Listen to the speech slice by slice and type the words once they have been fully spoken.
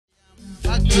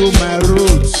to my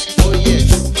roots. Oh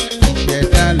yes,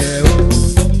 better level.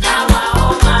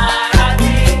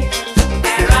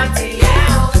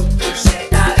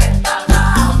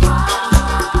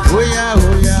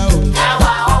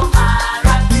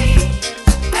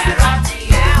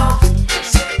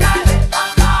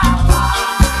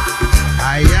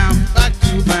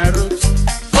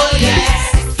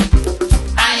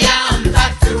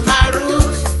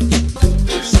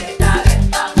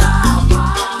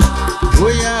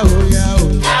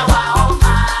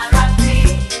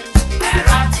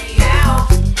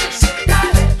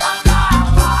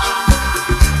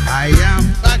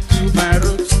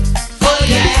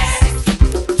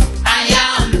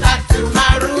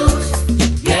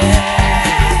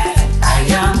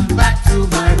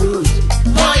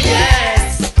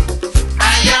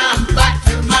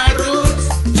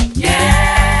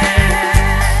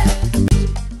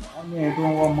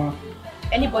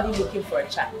 Anybody looking for a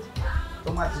chat?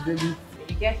 If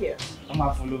you get here,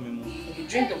 if you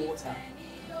drink the water,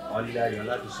 you will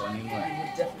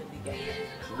definitely get here.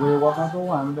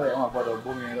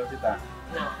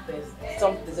 Now,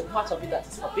 there's a part of it that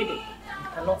is forbidden. You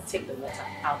cannot take the water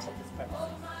out of this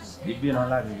premises.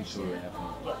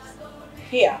 Yes.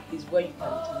 Here is where you can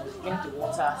drink the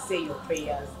water, say your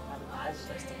prayers, and all the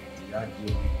rest of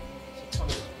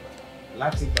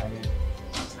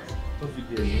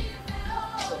it.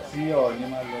 See or you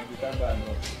might love the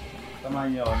Tabano. Come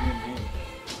on, your name.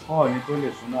 Oh,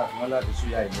 Nicole,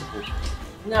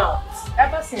 now,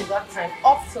 ever since that time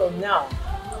up till now,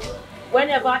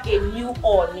 whenever a new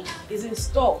Ooni is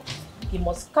installed, he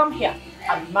must come here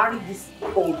and marry this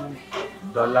old one.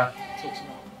 Dollar.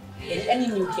 In any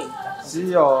new king.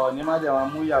 See or Nimadia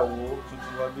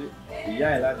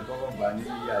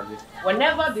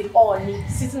whenever the Ooni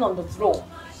sitting on the throne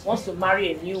wants to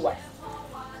marry a new wife,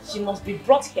 she must be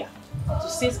brought here to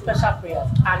say special prayers,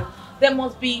 and there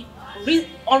must be there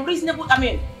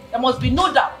must be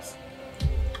no doubt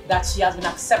that she has been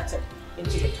accepted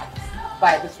into the palace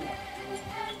by this woman.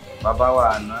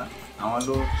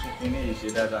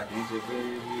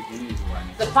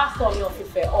 The pastor of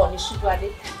Ile-Ife, Ooni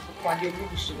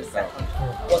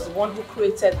was the one who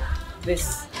created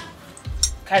this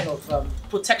kind of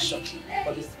protection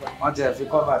for this one.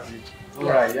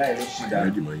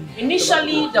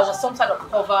 Initially, there was some sort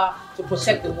of cover to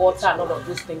protect the water and all of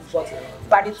those things, but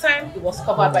by the time it was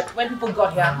covered, but when people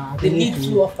got here, the lid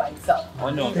flew off by itself.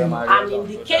 An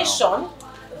indication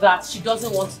that she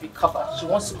doesn't want to be covered. She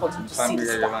wants to continue to see the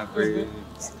sky.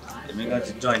 There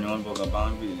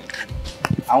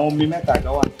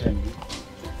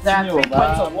are 3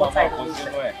 points of water in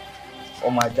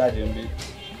Ile-Ife.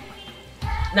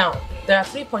 Now, there are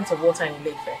 3 points of water in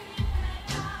Ile-Ife.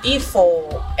 If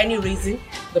for any reason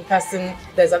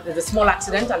there's a small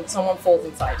accident and someone falls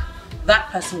inside, that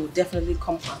person will definitely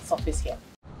come and surface here.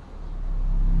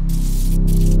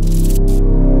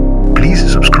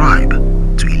 Please subscribe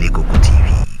to Ile-Ife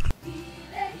TV.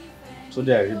 So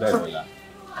there is that. And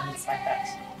it's like that.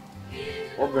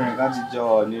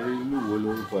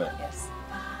 Yes.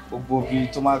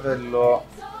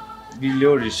 Bílé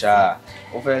òrìṣà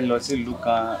ó fẹ́ lọ sí ìlú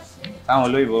kan táwọn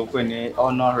olóyìnbó pè ní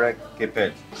honor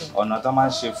caped ọ̀nà tó máa ń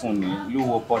ṣe fún ní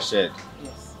lúwo porched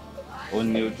ó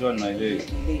ní ojú ọ̀nà ilé.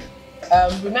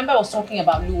 Remember I was talking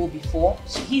about Luwo before,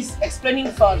 so he's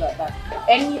explaining further that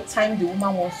any time the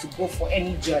woman wants to go for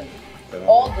any journey,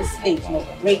 all the slaves must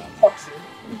break pottery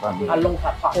along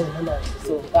her path.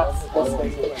 So that's very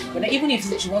good. But even if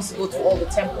she wants to go to all the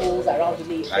temples around the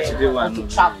Ile-Ife, or to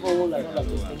travel and all of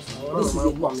those things, this is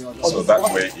a must. So that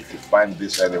way, if you find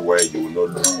this anywhere, you will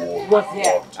not know what's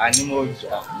there. Animals,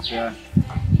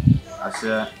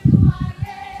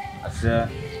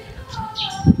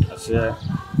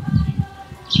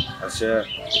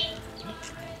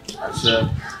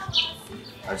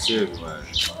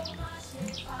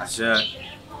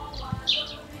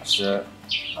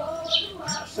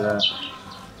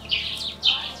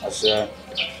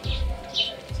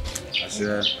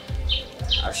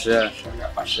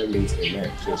 Ashe means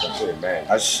amen. So amen.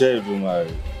 Ashe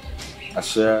Dumari.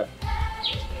 Ashe.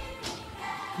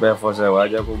 Bẹ́ẹ̀ fọṣẹ wàá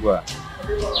jẹ́ kó gbà.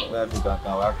 Bẹ́ẹ̀ fi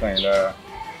kankan wá kàn yín lára.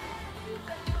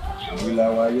 Àwílá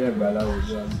wa yẹ ẹ̀gbá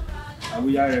láwùjọ.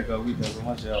 Àwíyá rẹ̀ kan wí tẹ̀sán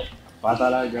mọ́ṣẹ́ ọ̀.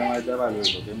 Pátálá jẹ́ wọn ẹjẹ́ bà lórí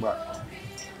ìgbòkè ń gbà.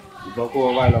 Ìbọn kó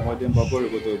wọ́n bá lọ́mọdé ń bọ́ kó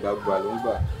rògbòtò ìgbàgbà ló ń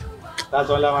gbà.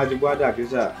 Tásán lá máa ti gbọ́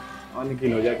àdàkísà. Wọ́n ní kí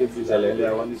ni ó jẹ́ kí fi ṣẹlẹ̀ ilé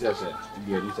àwọn oníṣẹ̀ṣẹ̀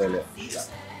ibi òní ṣẹlẹ̀.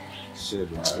 Ṣé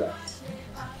Dumari.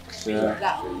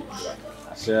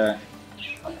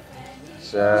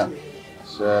 Ṣe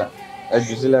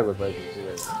ẹjù sílẹ̀ pẹ̀pẹ̀ ẹjù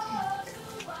sílẹ̀.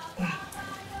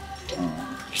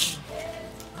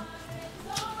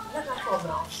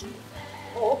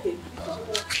 Oh, okay.